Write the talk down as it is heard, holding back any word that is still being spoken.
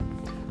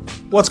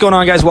What's going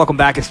on, guys? Welcome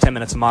back. It's 10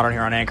 Minutes of Modern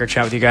here on Anchor.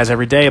 Chat with you guys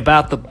every day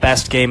about the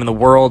best game in the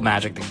world,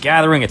 Magic the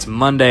Gathering. It's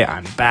Monday.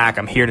 I'm back.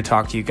 I'm here to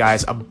talk to you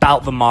guys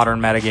about the modern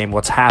metagame,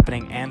 what's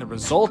happening, and the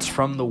results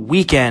from the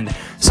weekend.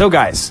 So,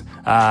 guys,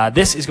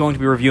 this is going to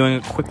be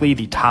reviewing quickly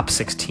the top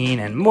 16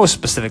 and most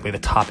specifically the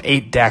top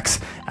 8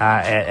 decks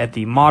at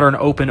the Modern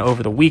Open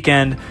over the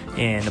weekend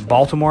in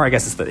Baltimore. I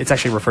guess it's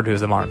actually referred to as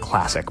the Modern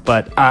Classic.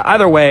 But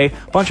either way,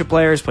 a bunch of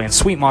players playing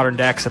sweet modern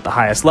decks at the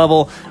highest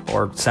level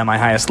or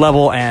semi-highest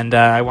level, and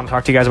I want to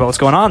talk to you guys about what's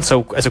going on.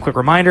 So as a quick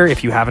reminder,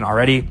 if you haven't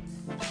already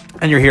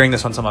and you're hearing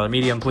this on some other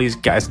medium, please,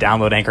 guys,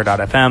 download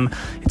Anchor.fm.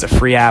 It's a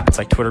free app. It's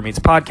like Twitter meets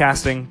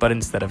podcasting, but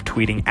instead of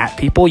tweeting at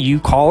people, you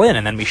call in,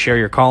 and then we share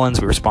your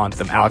call-ins. We respond to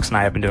them. Alex and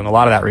I have been doing a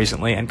lot of that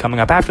recently, and coming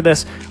up after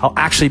this, I'll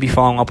actually be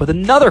following up with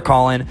another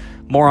call-in,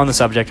 more on the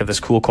subject of this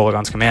cool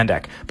Kolaghan's Command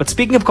deck. But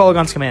speaking of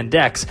Kolaghan's Command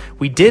decks,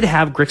 we did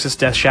have Grixis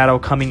Death Shadow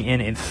coming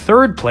in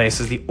third place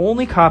as the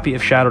only copy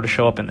of Shadow to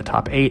show up in the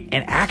top 8,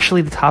 and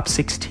actually the top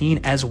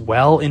 16 as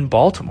well in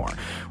Baltimore,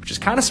 which is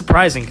kind of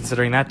surprising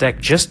considering that deck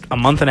just a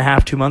month and a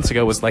half, 2 months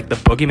ago was like the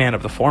boogeyman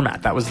of the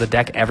format. That was the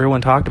deck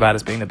everyone talked about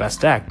as being the best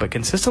deck, but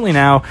consistently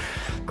now,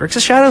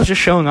 Grixis Shadow is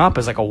just showing up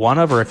as like a 1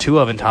 of or a 2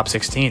 of in top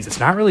 16s. It's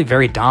not really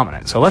very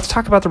dominant. So let's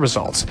talk about the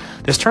results.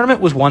 This tournament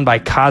was won by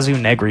Kazu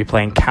Negri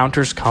playing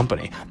Counters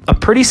Company. A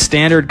pretty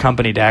standard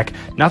company deck,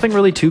 nothing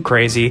really too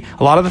crazy.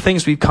 A lot of the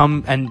things we've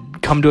come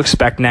to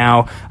expect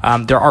now.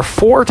 There are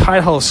 4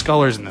 Tidehollow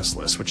Scullers in this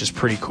list, which is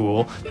pretty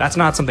cool. That's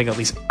not something at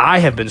least I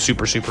have been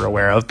super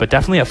aware of, but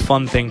definitely a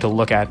fun thing to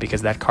look at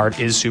because that card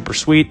is super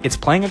sweet. It's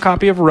playing a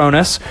copy of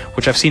Ronus,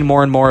 which I've seen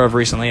more and more of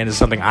recently, and is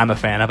something I'm a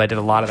fan of. I did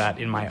a lot of that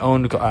in my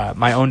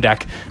own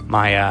deck,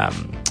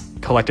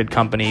 Collected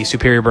Company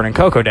Superior Burning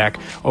Cocoa deck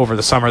over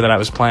the summer that I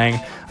was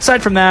playing.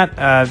 Aside from that,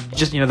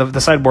 the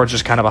sideboard's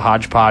just kind of a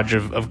hodgepodge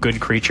of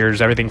good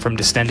creatures, everything from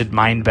Distended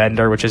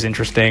Mindbender, which is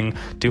interesting,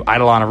 to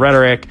Eidolon of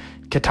Rhetoric,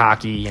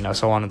 Kataki,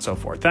 so on and so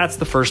forth. That's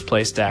the first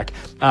place deck.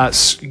 I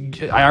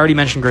already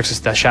mentioned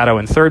Grixis Death Shadow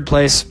in third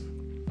place.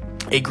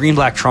 A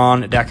Green-Black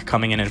Tron deck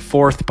coming in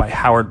fourth by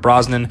Howard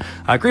Brosnan.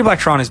 Green-Black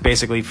Tron is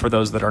basically, for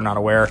those that are not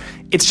aware,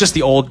 it's just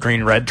the old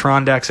Green-Red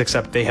Tron decks,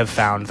 except they have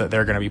found that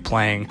they're going to be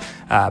playing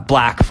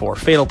black for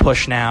Fatal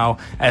Push now,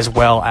 as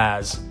well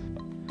as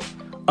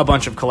a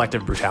bunch of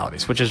Collective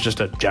Brutalities, which is just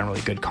a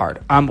generally good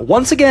card.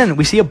 Once again,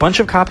 we see a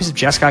bunch of copies of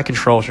Jeskai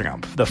Control showing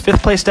up. The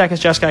 5th place deck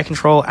is Jeskai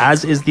Control,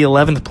 as is the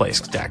 11th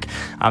place deck.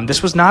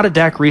 This was not a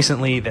deck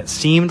recently that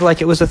seemed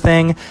like it was a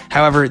thing.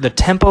 However, the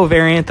tempo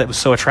variant that was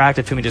so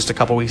attractive to me just a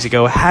couple weeks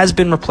ago has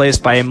been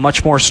replaced by a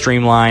much more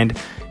streamlined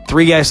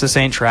 3 Geist of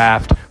Saint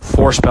Traft,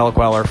 4 Spell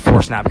Queller, 4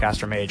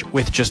 Snapcaster Mage,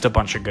 with just a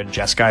bunch of good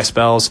Jeskai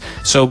spells.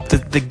 So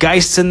the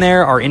Geists in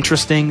there are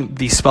interesting.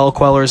 The Spell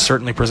Quellers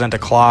certainly present a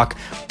clock,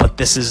 but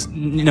this is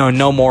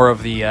no more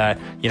of the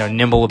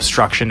Nimble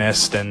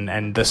Obstructionist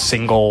and the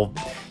single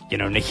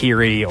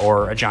Nahiri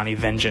or a Johnny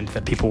Vengeant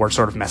that people were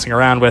sort of messing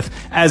around with.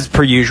 As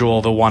per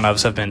usual, the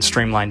 1-ofs have been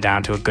streamlined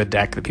down to a good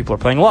deck that people are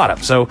playing a lot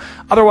of. So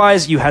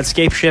otherwise, you had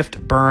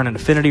Scapeshift, Burn, and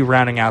Affinity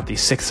rounding out the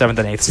 6th, 7th,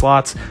 and 8th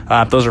slots.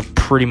 Those are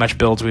pretty much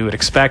builds we would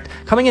expect.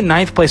 Coming in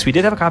 9th place, we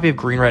did have a copy of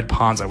Green-Red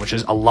Ponza, which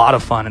is a lot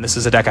of fun, and this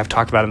is a deck I've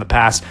talked about in the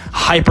past.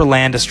 Hyper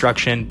land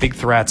destruction, big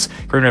threats.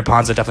 Green-Red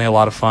Ponza, definitely a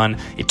lot of fun.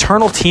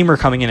 Eternal Teamer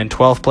coming in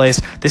 12th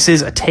place. This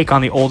is a take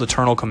on the old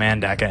Eternal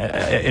Command deck,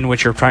 in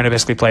which you're trying to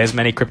basically play as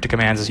many cryptic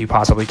commands as you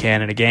possibly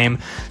can in a game.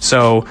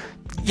 So,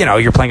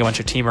 you're playing a bunch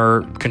of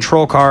Teamer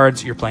control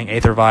cards, you're playing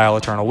Aether Vial,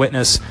 Eternal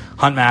Witness,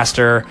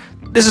 Huntmaster.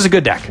 This is a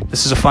good deck.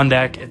 This is a fun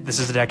deck. This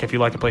is a deck, if you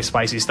like to play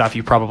spicy stuff,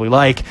 you probably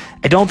like.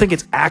 I don't think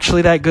it's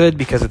actually that good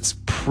because it's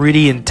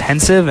pretty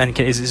intensive and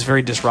is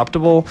very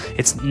disruptible.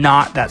 It's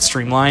not that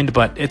streamlined,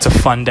 but it's a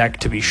fun deck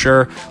to be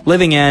sure.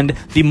 Living End.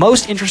 The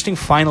most interesting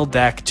final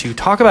deck to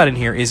talk about in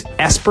here is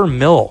Esper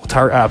Mill,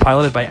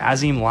 piloted by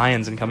Azim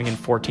Lyons and coming in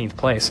 14th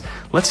place.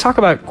 Let's talk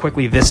about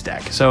quickly this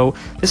deck. So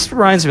this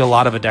reminds me a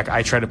lot of a deck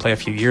I tried to play a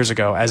few years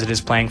ago, as it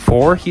is playing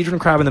 4 Hedron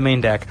Crab in the main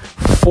deck,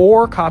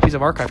 4 copies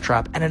of Archive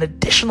Trap, and an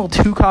additional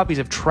 2 copies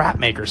of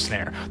Trapmaker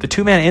Snare, the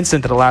 2-mana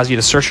instant that allows you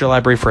to search your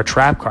library for a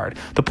trap card.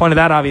 The point of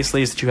that,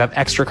 obviously, is that you have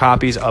extra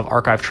copies of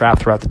Archive Trap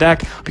throughout the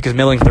deck, because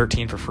milling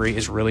 13 for free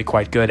is really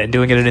quite good, and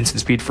doing it at instant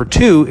speed for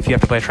 2, if you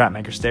have to play a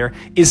Trapmaker Snare,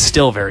 is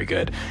still very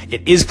good.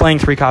 It is playing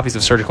 3 copies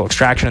of Surgical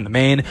Extraction in the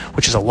main,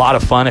 which is a lot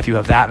of fun. If you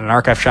have that and an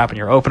Archive Trap in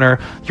your opener,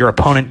 your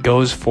opponent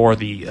goes for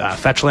the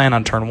fetch land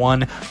on turn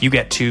 1, you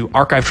get to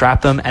Archive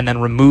Trap them, and then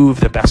remove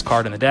the best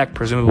card in the deck,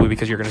 presumably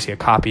because you're going to see a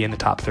copy in the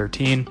top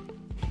 13.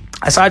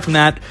 Aside from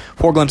that,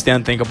 4 Glimpse the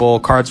Unthinkable,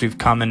 cards we've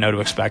come and know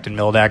to expect in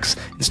mill decks,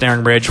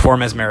 Ensnaring Bridge, 4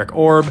 Mesmeric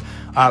Orb.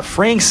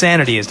 Fraying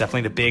Sanity is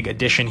definitely the big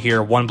addition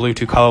here. 1 blue,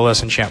 2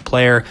 colorless, enchant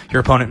player. Your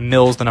opponent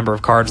mills the number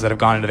of cards that have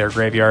gone into their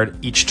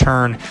graveyard each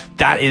turn.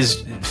 That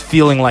is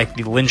feeling like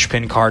the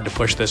linchpin card to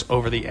push this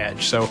over the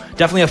edge. So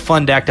definitely a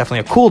fun deck,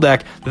 definitely a cool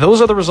deck.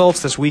 Those are the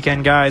results this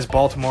weekend, guys.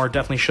 Baltimore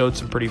definitely showed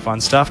some pretty fun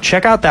stuff.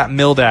 Check out that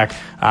mill deck.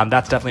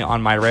 That's definitely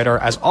on my radar.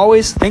 As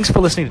always, thanks for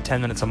listening to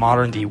 10 Minutes of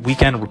Modern, the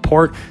weekend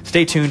report.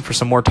 Stay tuned for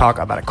some more talk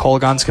about a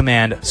Kolaghan's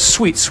Command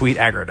sweet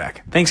aggro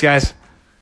deck. Thanks, guys.